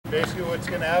basically what's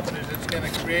going to happen is it's going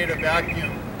to create a vacuum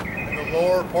in the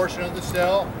lower portion of the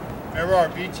cell. Whenever our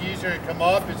BTs are going to come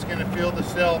up, it's going to fill the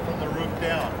cell from the roof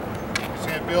down. It's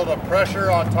going to build a pressure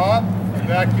on top and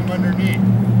vacuum underneath.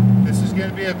 This is going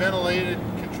to be a ventilated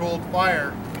controlled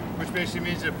fire, which basically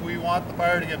means if we want the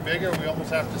fire to get bigger, we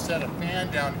almost have to set a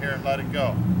fan down here and let it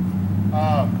go.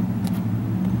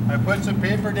 I put some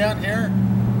paper down here,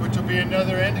 which will be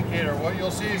another indicator. What you'll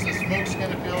see is the smoke's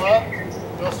going to fill up.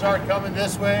 It'll start coming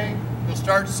this way. You'll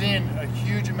start seeing a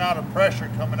huge amount of pressure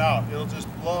coming out. It'll just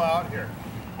blow out here.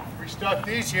 We stuck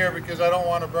these here because I don't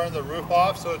want to burn the roof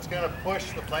off, so it's going to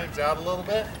push the flames out a little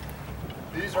bit.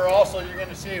 These are also, you're going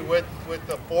to see with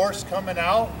the force coming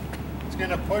out, it's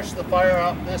going to push the fire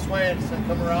out this way, and it's going to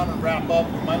come around and wrap up.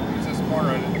 We might lose this corner,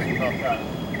 I didn't think about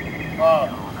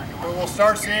that. But we'll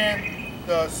start seeing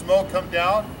the smoke come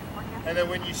down, and then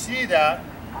when you see that,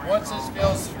 once this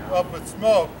fills up with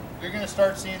smoke, you're going to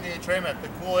start seeing the entrainment. The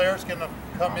cool air is going to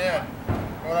come in.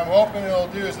 What I'm hoping it'll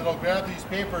do is it'll grab these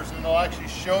papers and it'll actually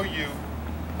show you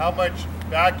how much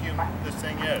vacuum this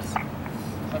thing is.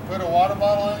 I put a water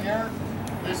bottle in here.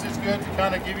 This is good to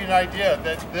kind of give you an idea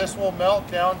that this will melt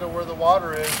down to where the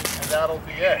water is, and that'll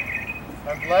be it.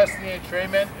 Unless the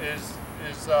entrainment is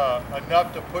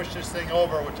enough to push this thing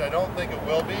over, which I don't think it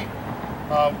will be,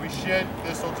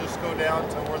 this will just go down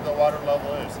to where the water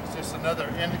level is. It's just another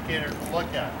indicator to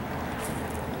look at.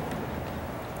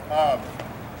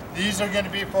 These are going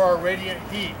to be for our radiant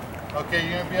heat. Okay,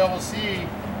 you're going to be able to see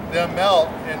them melt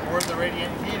and where the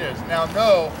radiant heat is. Now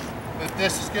know that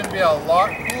this is going to be a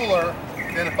lot cooler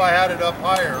than if I had it up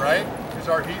higher, right? Because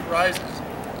our heat rises.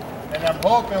 And I'm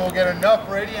hoping we'll get enough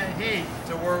radiant heat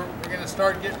to where we're going to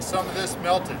start getting some of this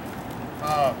melted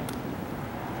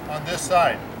on this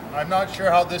side. I'm not sure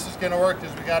how this is going to work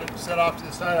because we got it set off to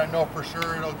the side. I know for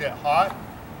sure it'll get hot.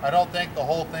 I don't think the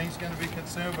whole thing's going to be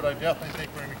consumed, but I definitely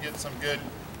think we're going to get some good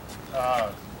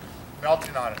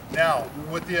melting on it. Now,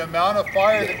 with the amount of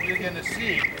fire that you're going to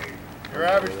see, your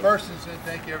average person's going to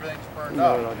think everything's burned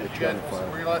up. We're going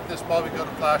to let this probably go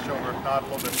to flashover, if not a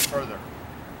little bit further.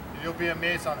 And you'll be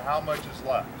amazed on how much is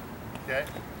left. Okay?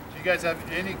 Do you guys have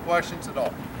any questions at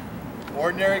all?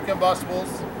 Ordinary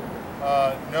combustibles,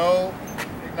 no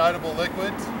ignitable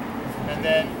liquids, and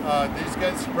then these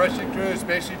guys, suppression crew is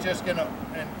basically just going to,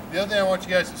 and the other thing I want you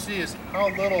guys to see is how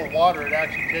little water it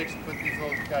actually takes to put these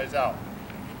little guys out.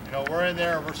 You know, we're in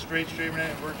there and we're straight streaming it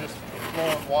and we're just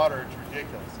flowing water. It's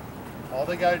ridiculous. All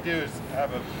they got to do is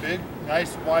have a big,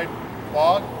 nice, wide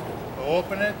log. They'll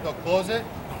open it, they'll close it,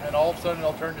 and all of a sudden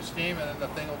it'll turn to steam and then the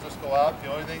thing will just go out.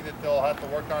 The only thing that they'll have to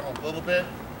work on a little bit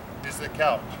is the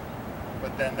couch.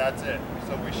 But then that's it.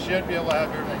 So we should be able to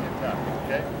have everything intact.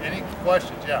 Okay? Any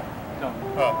questions? Yeah? No.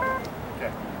 Oh,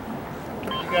 okay.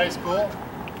 Are you guys cool?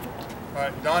 All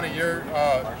right, Donnie, you're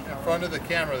in front of the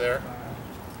camera there.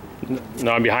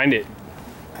 No, I'm behind it.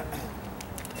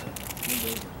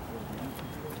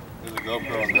 There's a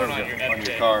GoPro on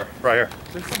your car. Right here.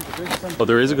 Oh,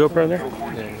 there is a GoPro in there?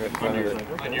 Yeah, right front of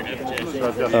it. On your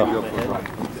FJ.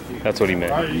 Oh. That's what he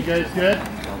meant. All right, you guys good?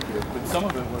 But some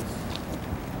of it was.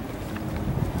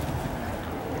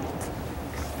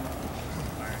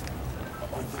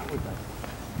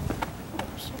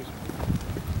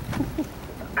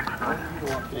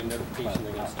 Notification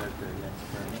they're going to start their next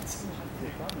permits.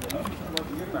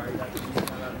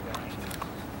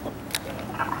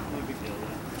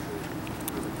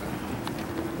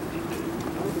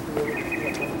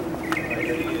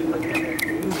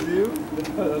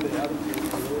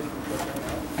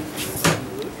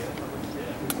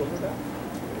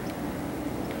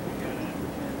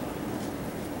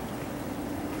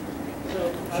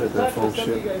 I've talked to some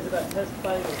of you guys about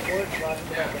testifying in court, talking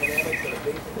about dynamics at a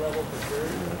basic level for sure.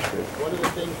 One of the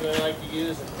things that I like to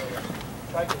use and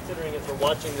try considering as we're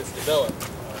watching this develop.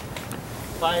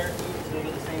 Fire heat is going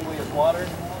to go the same way as water,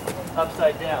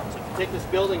 upside down. So if you take this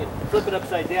building and flip it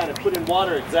upside down and put in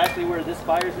water exactly where this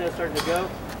fire is now starting to go,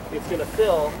 it's going to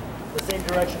fill the same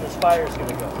direction this fire is going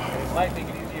to go. And it might make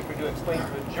it easier for you to explain to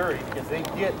a jury because they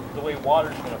get the way water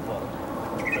is going to flow.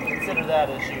 So consider that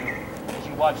as you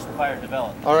watch the fire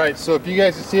develop. All right, so if you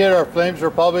guys can see it, our flames are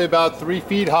probably about 3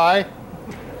 feet high,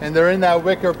 and they're in that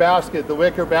wicker basket. The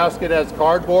wicker basket has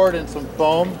cardboard and some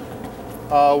foam.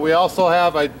 We also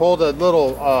have, I pulled a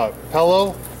little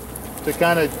pillow to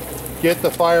kind of get the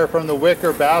fire from the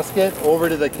wicker basket over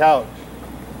to the couch.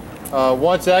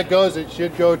 Once that goes, it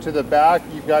should go to the back.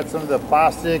 You've got some of the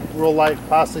plastic, real light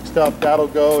plastic stuff, that'll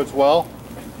go as well.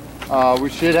 We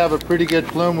should have a pretty good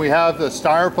plume. We have the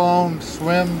styrofoam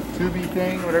swim tubey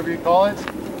thing, whatever you call it.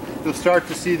 You'll start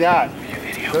to see that.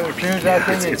 So as soon as that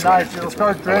thing is nice, it'll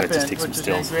start dripping, which is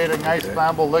going to create a nice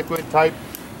flammable liquid type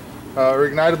or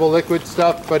ignitable liquid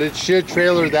stuff, but it should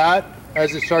trailer that.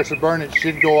 As it starts to burn, it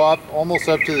should go up, almost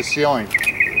up to the ceiling.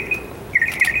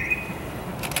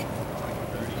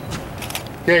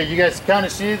 Okay, you guys kind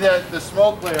of see the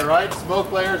smoke layer, right?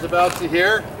 Smoke layer is about to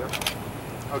here.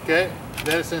 Okay,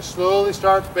 then it's going to slowly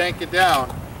start banking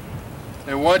down.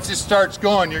 And once it starts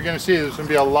going, you're going to see there's going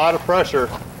to be a lot of pressure.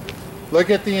 Look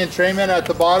at the entrainment at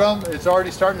the bottom. It's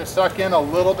already starting to suck in a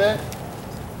little bit.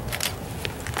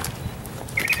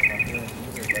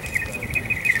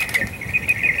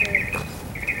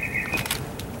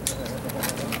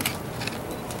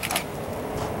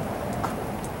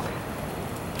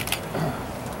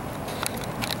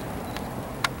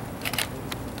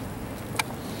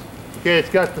 Okay, it's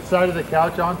got the side of the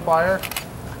couch on fire.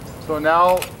 So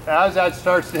now, as that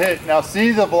starts to hit, now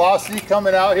see the velocity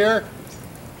coming out here?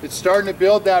 It's starting to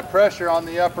build that pressure on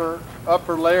the upper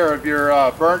layer of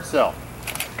your burn cell.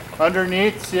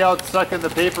 Underneath, see how it's sucking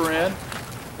the paper in?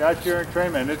 That's your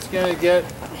entrainment. It's going to get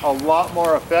a lot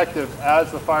more effective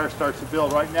as the fire starts to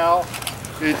build. Right now,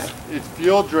 it's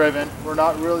fuel driven. We're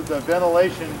not really, the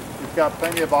ventilation, it's got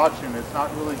plenty of oxygen. It's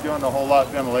not really doing a whole lot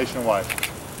ventilation wise.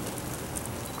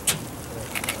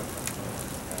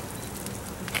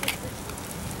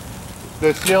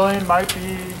 The ceiling might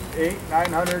be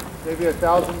 800-900, maybe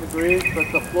 1,000 degrees,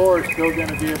 but the floor is still going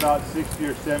to be about 60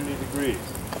 or 70 degrees.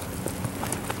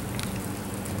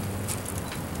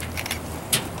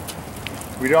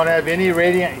 We don't have any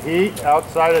radiant heat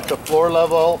outside at the floor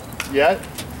level yet.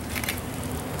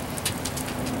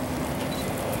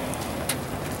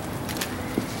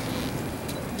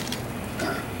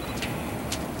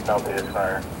 Milpitas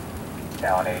fire.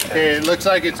 Calcination. Okay, it looks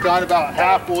like it's gone about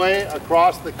halfway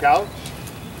across the couch.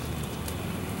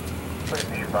 Please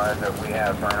be advised that we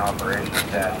have burn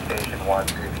operations at Station 1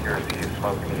 to secure the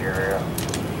smoke in the area.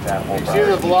 You see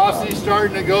the velocity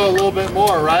starting to go a little bit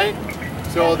more, right?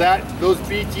 So those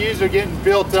BTUs are getting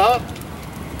built up,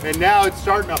 and now it's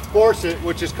starting to force it,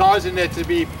 which is causing it to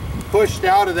be pushed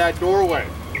out of that doorway.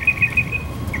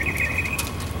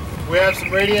 We have some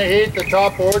radiant heat. The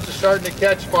top boards are starting to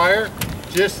catch fire.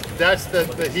 That's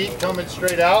the heat coming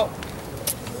straight out.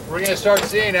 We're going to start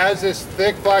seeing, as this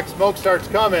thick black smoke starts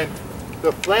coming,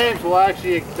 the flames will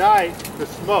actually ignite the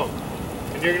smoke.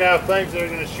 And you're going to have flames that are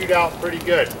going to shoot out pretty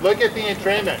good. Look at the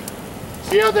entrainment.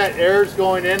 See how that air is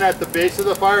going in at the base of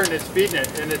the fire and it's feeding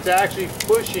it, and it's actually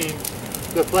pushing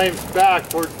the flames back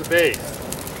towards the base.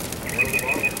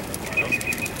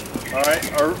 All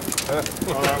right, all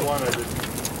right, one of it.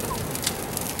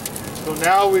 So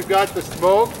now we've got the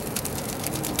smoke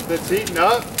that's heating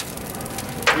up.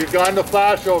 We've gone to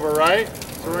flashover, right?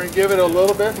 So we're going to give it a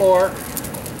little bit more.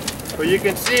 But you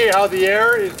can see how the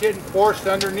air is getting forced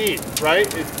underneath, right?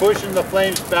 It's pushing the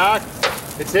flames back.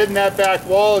 It's hitting that back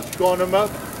wall. It's going up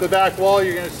the back wall.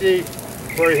 You're going to see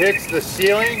where it hits the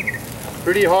ceiling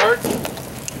pretty hard.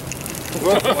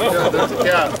 Whoop, yeah, there's a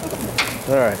cap.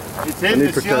 All right. It's hitting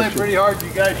the ceiling pretty hard.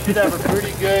 You guys should have a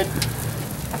pretty good...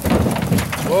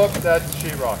 Whoop, that's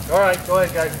sheetrock. All right, go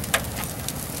ahead, guys.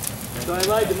 So I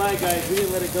lied to my guys, we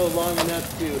didn't let it go long enough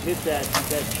to hit that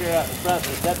chair out in front,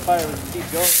 but if that fire was to keep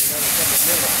going another couple of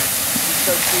minutes, you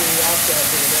start seeing the offset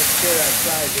and that chair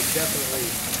outside would definitely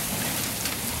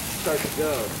start to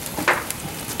go.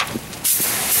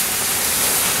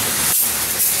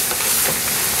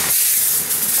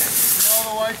 See all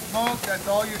the white smoke? That's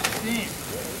all your steam.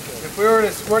 If we were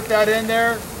to squirt that in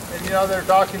there, and you know they're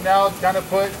talking now, kind of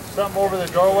put something over the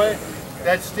doorway,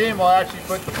 that steam will actually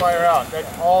put the fire out.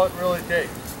 That's all it really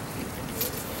takes.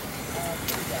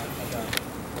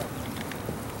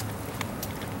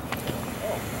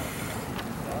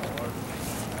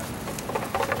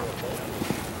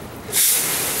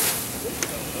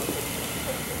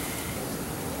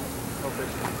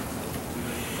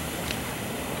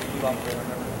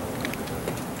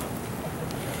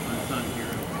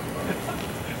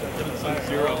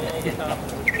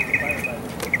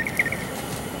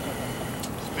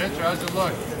 Spencer, how's it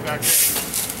look back there?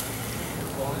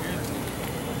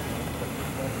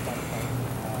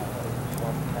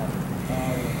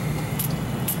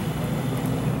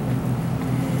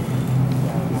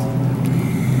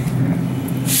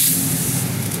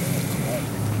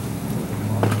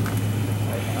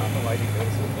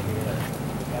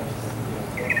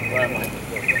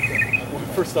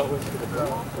 First thought was,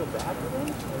 go back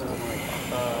again?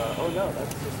 Oh no,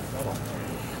 that's just metal.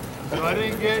 So I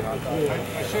didn't get,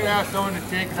 I should have asked someone to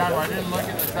take time. I didn't look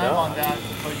at the time on that,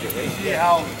 but you can see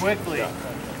how quickly,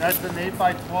 that's an 8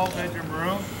 by 12 bedroom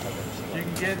room. You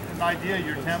can get an idea,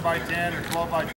 your 10 by 10 or 12 by